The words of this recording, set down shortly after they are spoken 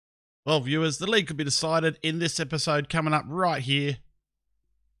Well, viewers, the league could be decided in this episode coming up right here.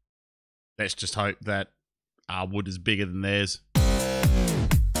 Let's just hope that our Wood is bigger than theirs.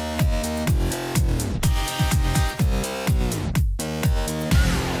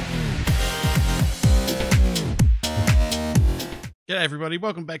 G'day everybody,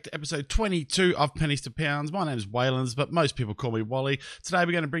 welcome back to episode 22 of Pennies to Pounds. My name is Waylands, but most people call me Wally. Today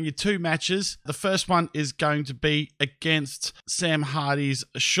we're going to bring you two matches. The first one is going to be against Sam Hardy's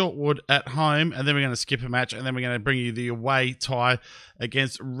Shortwood at home, and then we're going to skip a match, and then we're going to bring you the away tie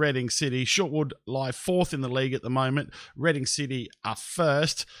against Reading City. Shortwood lie fourth in the league at the moment. Reading City are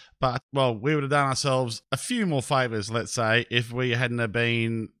first, but, well, we would have done ourselves a few more favours, let's say, if we hadn't have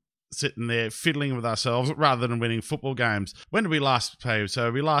been sitting there fiddling with ourselves rather than winning football games. When did we last play?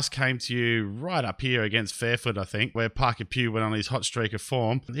 So we last came to you right up here against Fairford, I think, where Parker Pugh went on his hot streak of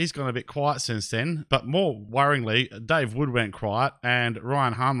form. He's gone a bit quiet since then, but more worryingly, Dave Wood went quiet and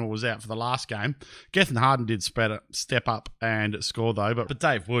Ryan Harmon was out for the last game. Gethin Harden did step up and score though, but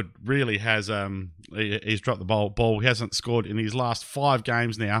Dave Wood really has he's dropped the ball. He hasn't scored in his last 5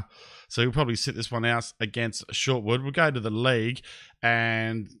 games now. So we'll probably sit this one out against Shortwood. We'll go to the league,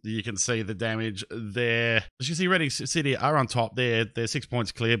 and you can see the damage there. As you can see, Reading City are on top there. They're 6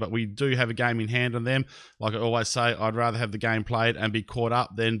 points clear, but we do have a game in hand on them. Like I always say, I'd rather have the game played and be caught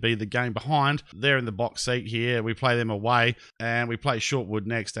up than be the game behind. They're in the box seat here. We play them away, and we play Shortwood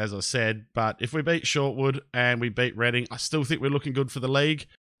next, as I said. But if we beat Shortwood and we beat Reading, I still think we're looking good for the league.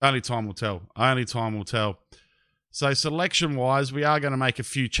 Only time will tell. Only time will tell. So selection-wise, we are going to make a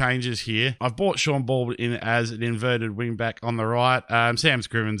few changes here. I've brought Sean Ball in as an inverted wing-back on the right. Sam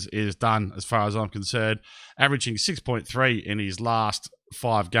Scrivens is done as far as I'm concerned, averaging 6.3 in his last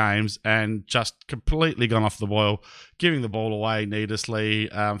 5 games and just completely gone off the boil, giving the ball away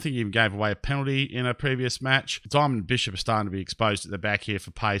needlessly. I think he even gave away a penalty in a previous match. Diamond and Bishop are starting to be exposed at the back here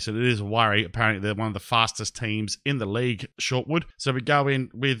for pace, and it is a worry. Apparently, they're one of the fastest teams in the league, Shortwood. So we go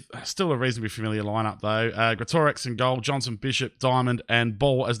in with still a reasonably familiar lineup, though. Gretorix in goal, Johnson, Bishop, Diamond, and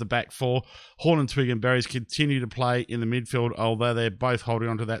Ball as the back 4. Horn and Twig and Berries continue to play in the midfield, although they're both holding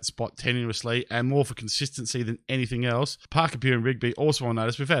onto that spot tenuously and more for consistency than anything else. Parker Pugh and Rigby also on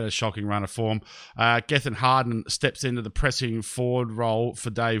notice. We've had a shocking run of form. Gethin Harden steps into the pressing forward role for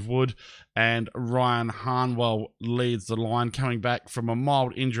Dave Wood, and Ryan Harnwell leads the line, coming back from a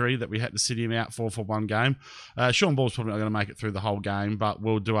mild injury that we had to sit him out for one game. Sean Ball's probably not going to make it through the whole game, but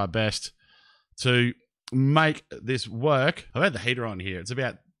we'll do our best to make this work. I've had the heater on here. It's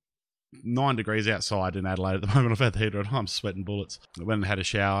about 9 degrees outside in Adelaide at the moment. I've had the heater on. I'm sweating bullets. I went and had a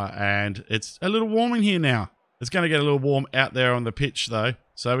shower, and it's a little warm in here now. It's going to get a little warm out there on the pitch, though.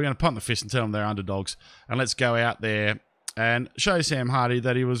 So we're going to pump the fist and tell them they're underdogs. And let's go out there and show Sam Hardy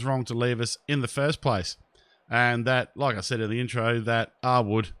that he was wrong to leave us in the first place. And that, like I said in the intro, that our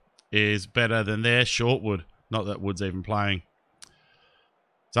Wood is better than their Shortwood. Not that Wood's even playing.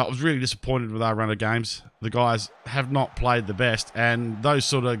 So I was really disappointed with our run of games. The guys have not played the best. And those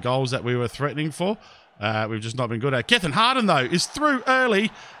sort of goals that we were threatening for, we've just not been good at. Gethin Harden, though, is through early.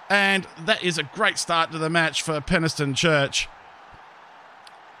 And that is a great start to the match for Penistone Church.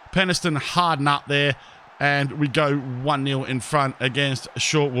 Penistone Harden up there. And we go 1-0 in front against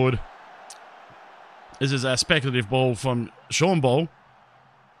Shortwood. This is a speculative ball from Sean Ball.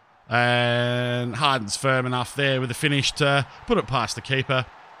 And Harden's firm enough there with the finish to put it past the keeper.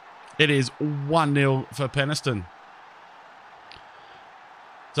 It is 1-0 for Penistone.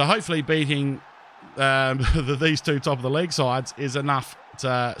 So hopefully beating these two top of the league sides is enough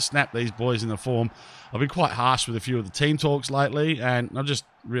to snap these boys into form. I've been quite harsh with a few of the team talks lately, and I just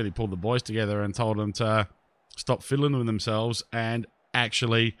really pulled the boys together and told them to stop fiddling with themselves and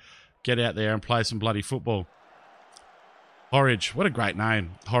actually get out there and play some bloody football. Horridge, what a great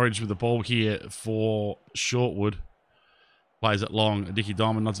name. Horridge with the ball here for Shortwood. Plays it long. Dickie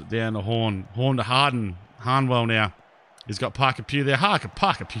Diamond nods it down to Horn. Horn to Harden. Harnwell now. He's got Parker Pugh there.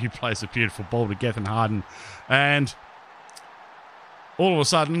 Parker Pugh plays a beautiful ball to Gethin Harden. And all of a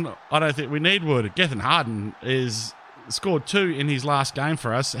sudden, I don't think we need Wood. Gethin Harden is scored 2 in his last game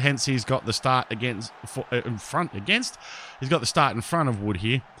for us. Hence, he's got the start He's got the start in front of Wood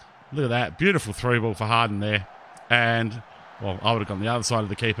here. Look at that. Beautiful through ball for Harden there. And, well, I would have gone the other side of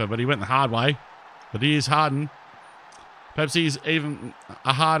the keeper, but he went the hard way. But he is Harden. Perhaps he's even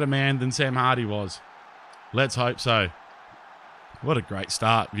a harder man than Sam Hardy was. Let's hope so. What a great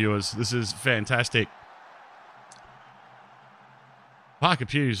start, viewers. This is fantastic. Parker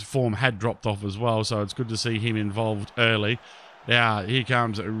Pugh's form had dropped off as well, so it's good to see him involved early. Now, here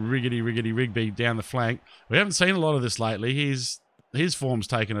comes Riggedy Rigby down the flank. We haven't seen a lot of this lately. His form's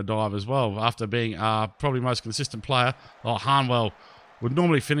taken a dive as well after being our probably most consistent player. Oh, Harnwell Would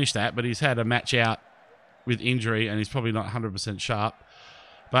normally finish that, but he's had a match out with injury and he's probably not 100% sharp.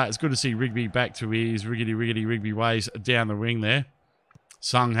 But it's good to see Rigby back to his riggedy Rigby ways down the wing there.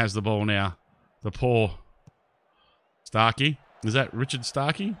 Sung has the ball now. The poor Starkey. Is that Richard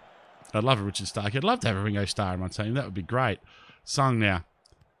Starkey? I'd love a Richard Starkey. I'd love to have a Ringo Starr in my team. That would be great. Sung now.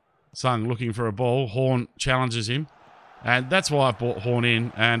 Sung looking for a ball. Horn challenges him. And that's why I brought Horn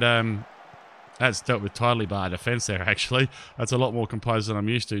in. And that's dealt with tidily by defence there, actually. That's a lot more composed than I'm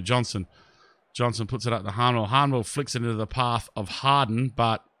used to. Johnson puts it up to Harnwell. Harnwell flicks it into the path of Harden,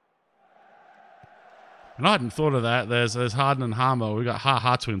 but... And I hadn't thought of that. There's Harden and Harnwell. We've got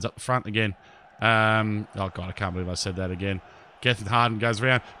Ha twins up the front again. Oh, God, I can't believe I said that again. Gethin Harden goes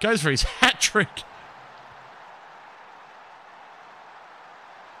around. Goes for his hat trick.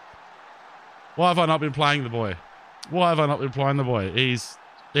 Why have I not been playing the boy?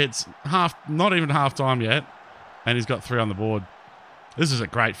 It's not even half time yet, and he's got 3 on the board. This is a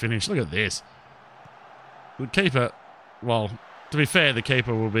great finish. Look at this. The keeper, well, to be fair, the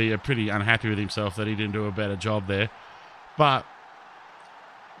keeper will be pretty unhappy with himself that he didn't do a better job there. But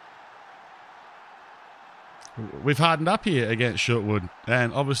we've hardened up here against Shortwood,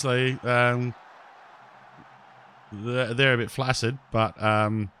 and obviously they're a bit flaccid, but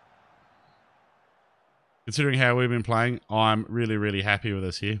considering how we've been playing, I'm really, really happy with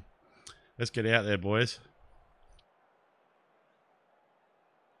us here. Let's get out there, boys.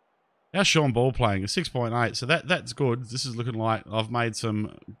 How's Sean Ball playing? 6.8, so that's good. This is looking like I've made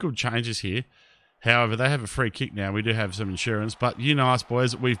some good changes here. However, they have a free kick now. We do have some insurance, but you know us,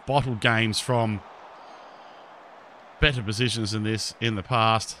 boys, we've bottled games from better positions than this in the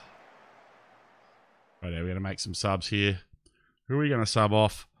past. Right, we're going to make some subs here. Who are we going to sub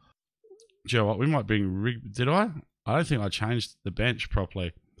off? Do you know what? We might bring... Did I? I don't think I changed the bench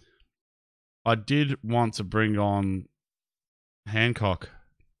properly. I did want to bring on Hancock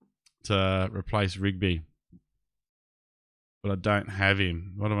to replace Rigby, but I don't have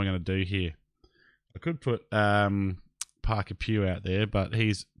him. What am I going to do here? I could put Parker Pugh out there, but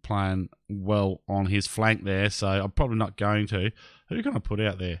he's playing well on his flank there, so I'm probably not going to. Who can I put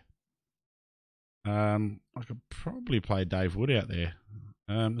out there? I could probably play Dave Wood out there.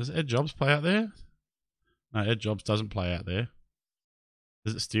 Does Ed Jobs play out there? No, Ed Jobs doesn't play out there.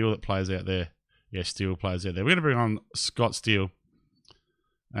 Is it Steele that plays out there? Yeah, Steele plays out there. We're going to bring on Scott Steele,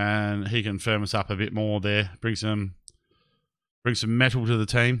 and he can firm us up a bit more there. Bring some metal to the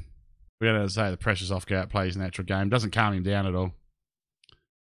team. We're going to say the pressure's off, go out, play his natural game. Doesn't calm him down at all.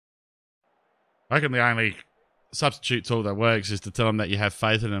 I reckon the only substitute tool that works is to tell them that you have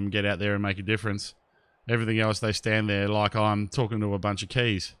faith in them, get out there and make a difference. Everything else, they stand there like I'm talking to a bunch of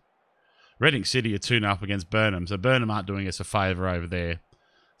keys. Reading City are 2-0 against Burnham, so Burnham aren't doing us a favour over there.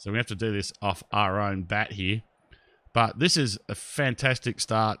 So we have to do this off our own bat here. But this is a fantastic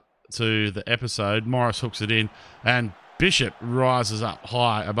start to the episode. Morris hooks it in, and Bishop rises up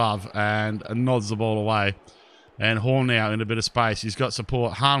high above and nods the ball away. And Horn now in a bit of space. He's got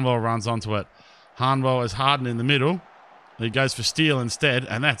support. Harnwell runs onto it. Harnwell is Harden in the middle. He goes for Steele instead,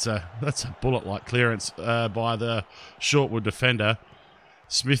 and that's a bullet-like clearance by the Shortwood defender.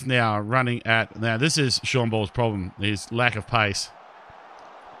 Smith now running at... Now, this is Sean Ball's problem, his lack of pace.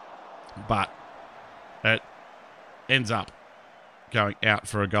 But it ends up going out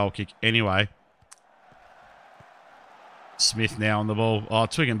for a goal kick anyway. Smith now on the ball. Oh,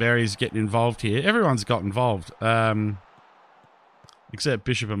 Twig and Berry's getting involved here. Everyone's got involved, except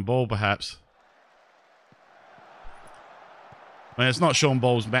Bishop and Ball, perhaps. I mean, it's not Sean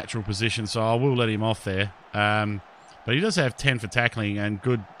Ball's natural position, so I will let him off there. But he does have 10 for tackling and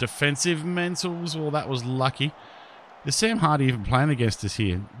good defensive mentals. Well, that was lucky. Is Sam Hardy even playing against us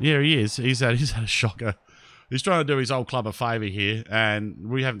here? Yeah, he is. He's had a shocker. He's trying to do his old club a favour here, and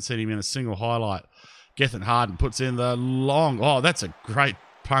we haven't seen him in a single highlight. Gethin Harden puts in the long... Oh, that's a great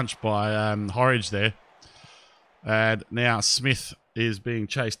punch by Horridge there. And now Smith is being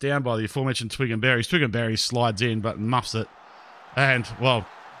chased down by the aforementioned Twig and Berry. Twig and Berry slides in, but muffs it. And, well,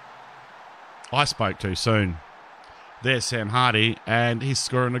 I spoke too soon. There's Sam Hardy, and he's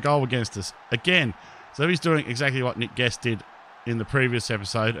scoring a goal against us again. So he's doing exactly what Nick Guest did in the previous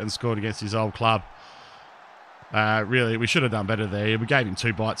episode and scored against his old club. Really, we should have done better there. We gave him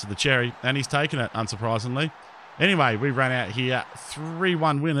 2 bites of the cherry, and he's taken it, unsurprisingly. Anyway, we ran out here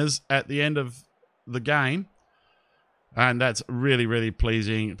 3-1 winners at the end of the game. And that's really, really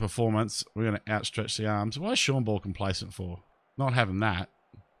pleasing performance. We're going to outstretch the arms. Why is Sean Ball complacent for? Not having that.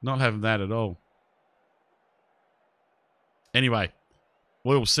 Not having that at all. Anyway,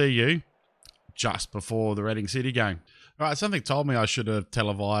 we'll see you just before the Reading City game. All right, something told me I should have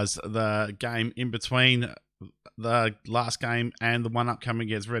televised the game in between the last game and the one upcoming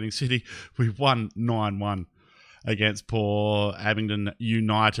against Reading City. We won 9-1 against poor Abingdon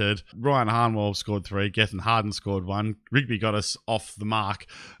United. Ryan Harnwell scored 3. Gethin Harden scored 1. Rigby got us off the mark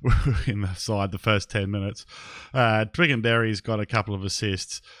in the side the first 10 minutes. Twickenberry's got a couple of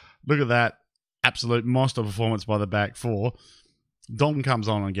assists. Look at that. Absolute monster performance by the back four. Dalton comes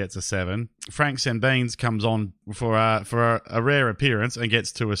on and gets a 7. Frank Sandbeans comes on for a rare appearance and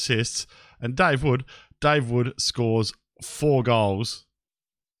gets 2 assists. And Dave Wood scores 4 goals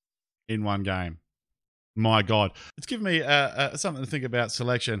in one game. My God. It's given me something to think about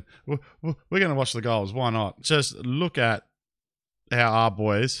selection. We're going to watch the goals. Why not? Just look at how our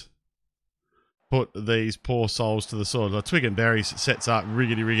boys put these poor souls to the sword. Like Twickenberry sets up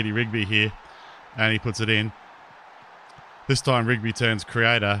Rigby here, and he puts it in. This time Rigby turns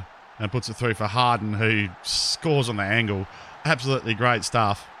creator and puts it through for Harden, who scores on the angle. Absolutely great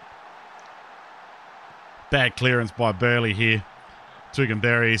stuff. Bad clearance by Burley here.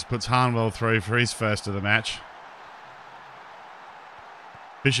 Twickenberry puts Harnwell through for his first of the match.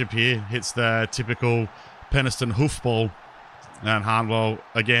 Bishop here hits the typical Penistone hoofball, and Harnwell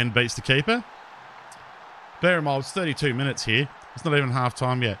again beats the keeper. Bear in mind, it's 32 minutes here. It's not even half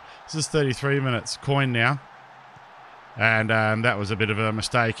time yet. This is 33 minutes. Coin now. And that was a bit of a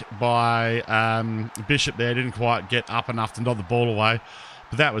mistake by Bishop there. Didn't quite get up enough to nod the ball away.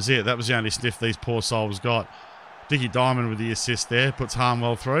 But that was it. That was the only sniff these poor souls got. Dickie Diamond with the assist there. Puts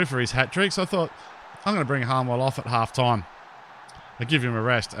Harnwell through for his hat-trick. So I thought, I'm going to bring Harnwell off at half-time. I give him a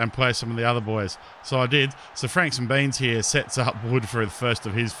rest and play some of the other boys. So I did. So Franks and Beans here sets up Wood for the first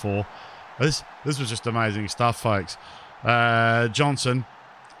of his 4. This was just amazing stuff, folks. Johnson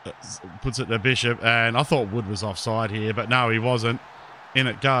puts it to Bishop, and I thought Wood was offside here, but no, he wasn't. In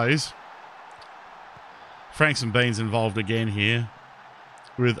it goes. Franks and Beans involved again here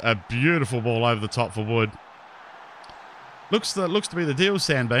with a beautiful ball over the top for Wood. Looks to be the deal,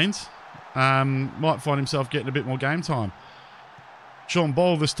 Sandbeans. Might find himself getting a bit more game time. Sean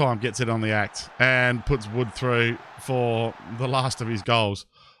Ball this time gets it on the act and puts Wood through for the last of his goals.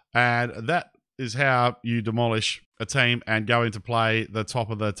 And that is how you demolish a team and go into play the top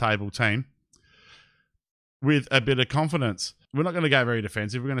of the table team with a bit of confidence. We're not going to go very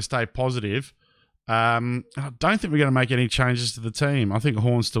defensive. We're going to stay positive. I don't think we're going to make any changes to the team. I think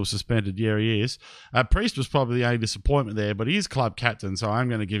Horn's still suspended. Yeah, he is. Priest was probably the only disappointment there, but he is club captain, so I'm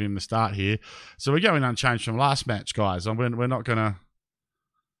going to give him the start here. So we're going unchanged from last match, guys. We're not going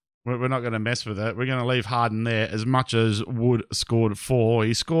to mess with it. We're going to leave Harden there as much as Wood scored 4.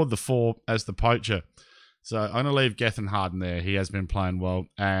 He scored the 4 as the poacher. So I'm going to leave Gethin Harden there. He has been playing well,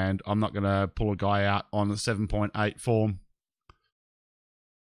 and I'm not going to pull a guy out on a 7.8 form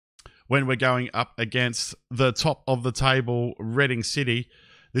when we're going up against the top of the table, Reading City.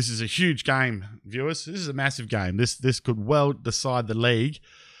 This is a huge game, viewers. This is a massive game. This could well decide the league.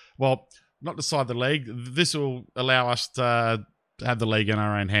 Well, not decide the league. This will allow us to have the league in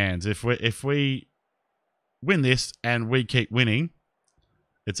our own hands. If we win this and we keep winning,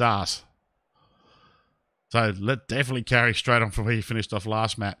 it's ours. So let's definitely carry straight on from where you finished off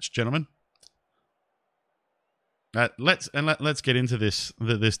last match, gentlemen. Let's get into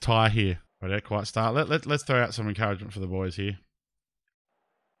this tie here. I don't quite start. Let's throw out some encouragement for the boys here.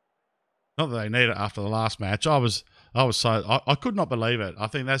 Not that they need it after the last match. I could not believe it. I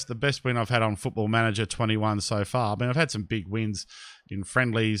think that's the best win I've had on Football Manager 21 so far. I mean, I've had some big wins in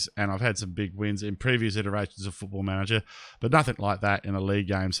friendlies and I've had some big wins in previous iterations of Football Manager, but nothing like that in a league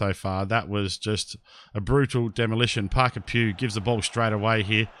game so far. That was just a brutal demolition. Parker Pugh gives the ball straight away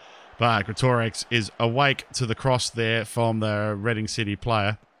here, but Greatorex is awake to the cross there from the Reading City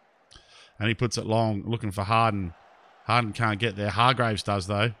player, and he puts it long, looking for Harden. Harden can't get there. Hargraves does,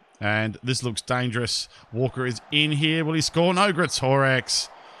 though. And this looks dangerous. Walker is in here. Will he score? No, Greatorex,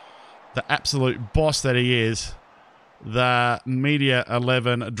 the absolute boss that he is, the Media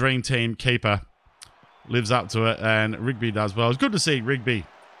 11 Dream Team keeper, lives up to it, and Rigby does well. It's good to see Rigby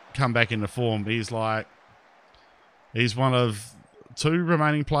come back into form. He's one of 2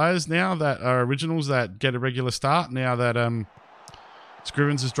 remaining players now that are originals that get a regular start now that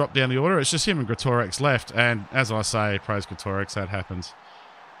Scrivens has dropped down the order. It's just him and Greatorex left, and as I say, praise Greatorex, that happens.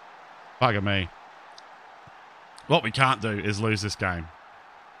 Bugger me. What we can't do is lose this game.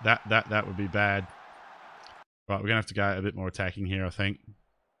 That would be bad. Right, we're going to have to go a bit more attacking here, I think.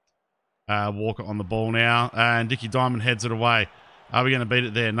 Walker on the ball now, and Dickie Diamond heads it away. Are we going to beat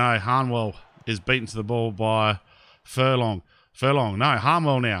it there? No, Harnwell is beaten to the ball by Furlong. No,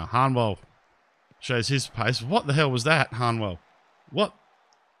 Harnwell now. Harnwell shows his pace. What the hell was that, Harnwell? What?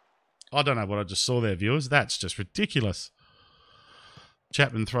 I don't know what I just saw there, viewers. That's just ridiculous.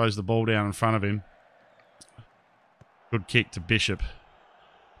 Chapman throws the ball down in front of him. Good kick to Bishop.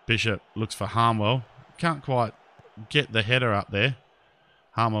 Bishop looks for Harmwell. Can't quite get the header up there.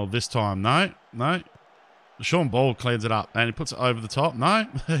 Harmwell this time. No. Sean Ball cleans it up and he puts it over the top. No.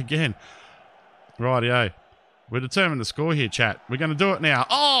 Again. Rightio. We're determined to score here, chat. We're going to do it now.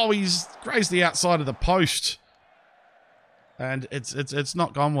 Oh, he's grazed the outside of the post. And it's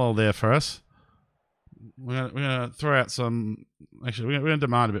not gone well there for us. We're going to throw out some... Actually, we're going to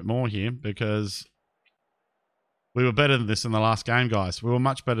demand a bit more here because we were better than this in the last game, guys. We were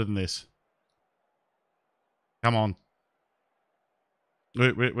much better than this. Come on.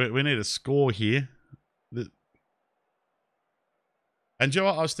 We need a score here. And you know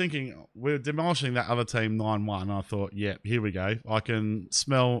what I was thinking? We're demolishing that other team 9-1. I thought, yeah, here we go. I can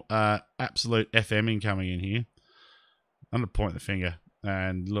smell absolute FMing coming in here. I'm going to point the finger.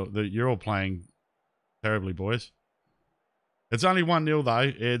 And look, you're all playing terribly, boys. It's only 1-0,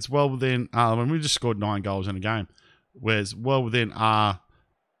 though. It's well within... we just scored 9 goals in a game. Whereas well within our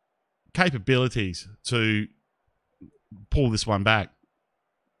capabilities to pull this one back.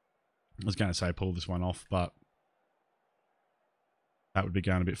 I was going to say pull this one off, but that would be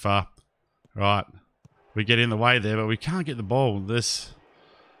going a bit far. Right. We get in the way there, but we can't get the ball. This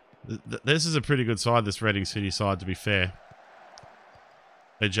is a pretty good side, this Reading City side, to be fair.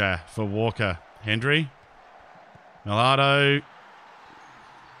 Eja for Walker. Hendry. Millardo.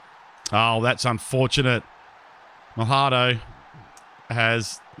 Oh, that's unfortunate. Millardo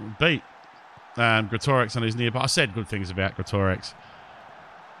has beat Gretorix on his nearby. I said good things about Gretorix.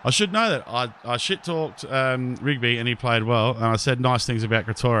 I should know that. I shit-talked Rigby and he played well. And I said nice things about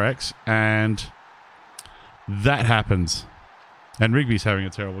Gretorix. And that happens. And Rigby's having a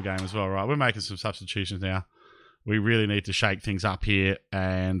terrible game as well, right? We're making some substitutions now. We really need to shake things up here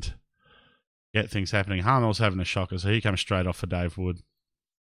and get things happening. Harmel's having a shocker, so he comes straight off for Dave Wood.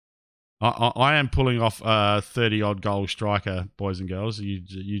 I am pulling off a 30-odd goal striker, boys and girls.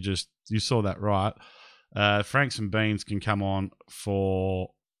 You saw that right. Franks and Beans can come on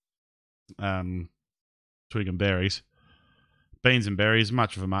for Twig and Berries. Beans and Berries,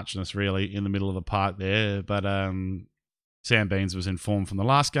 much of a muchness really in the middle of the park there. But Sam Beans was in form from the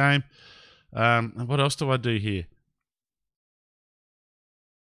last game. What else do I do here?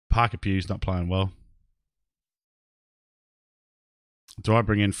 Parker Pugh's not playing well. Do I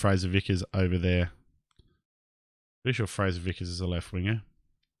bring in Fraser Vickers over there? Pretty sure Fraser Vickers is a left winger.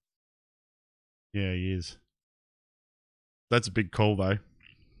 Yeah, he is. That's a big call, though.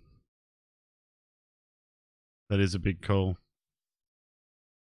 That is a big call.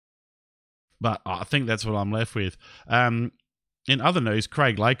 But I think that's what I'm left with. In other news,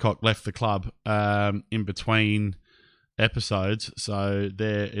 Craig Laycock left the club in between episodes. So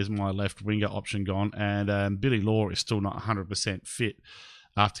there is my left winger option gone. And Billy Law is still not 100% fit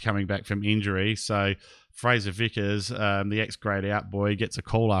after coming back from injury. So Fraser Vickers, the ex-grade out boy, gets a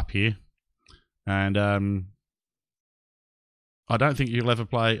call up here. And I don't think he'll ever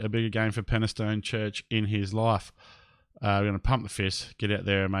play a bigger game for Penistone Church in his life. We're going to pump the fist, get out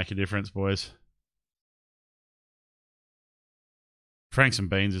there and make a difference, boys. Franks and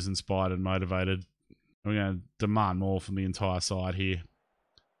Beans is inspired and motivated. We're going to demand more from the entire side here.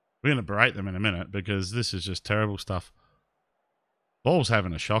 We're going to berate them in a minute because this is just terrible stuff. Ball's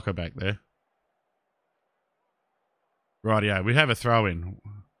having a shocker back there. Rightio, we have a throw-in.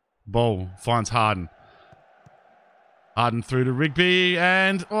 Ball finds Harden. Harden through to Rigby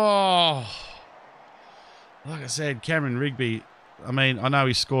and... oh... like I said, Cameron Rigby, I mean, I know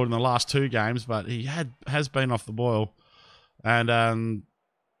he scored in the last 2 games, but he has been off the boil. And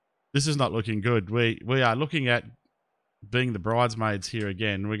this is not looking good. We are looking at being the bridesmaids here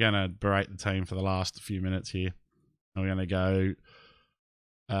again. We're going to berate the team for the last few minutes here. And we're going to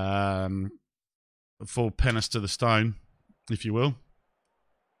go full penis to the stone, if you will.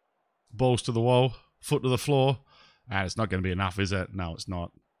 Balls to the wall, foot to the floor. And it's not going to be enough, is it? No, it's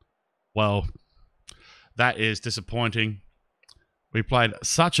not. Well... that is disappointing. We played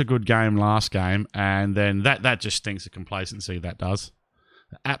such a good game last game, and then that just stinks of complacency, that does.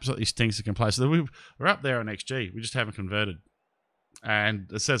 It absolutely stinks of complacency. We're up there on XG. We just haven't converted.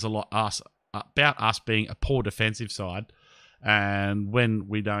 And it says a lot about us being a poor defensive side. And when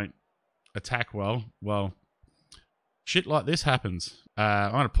we don't attack well, shit like this happens.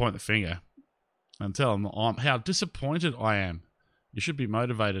 I'm going to point the finger and tell them how disappointed I am. You should be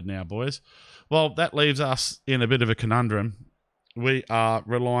motivated now, boys. Well, that leaves us in a bit of a conundrum. We are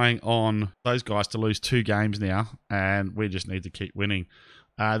relying on those guys to lose 2 games now, and we just need to keep winning.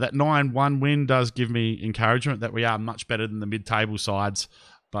 That 9-1 win does give me encouragement that we are much better than the mid-table sides,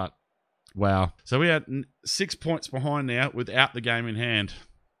 but wow. So we are 6 points behind now without the game in hand.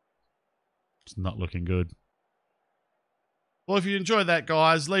 It's not looking good. Well, if you enjoyed that,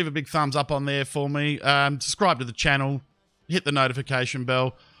 guys, leave a big thumbs up on there for me. Subscribe to the channel. Hit the notification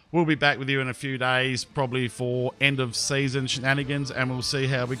bell. We'll be back with you in a few days, probably for end of season shenanigans, and we'll see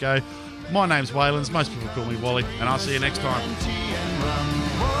how we go. My name's Waylands. Most people call me Wally, and I'll see you next time.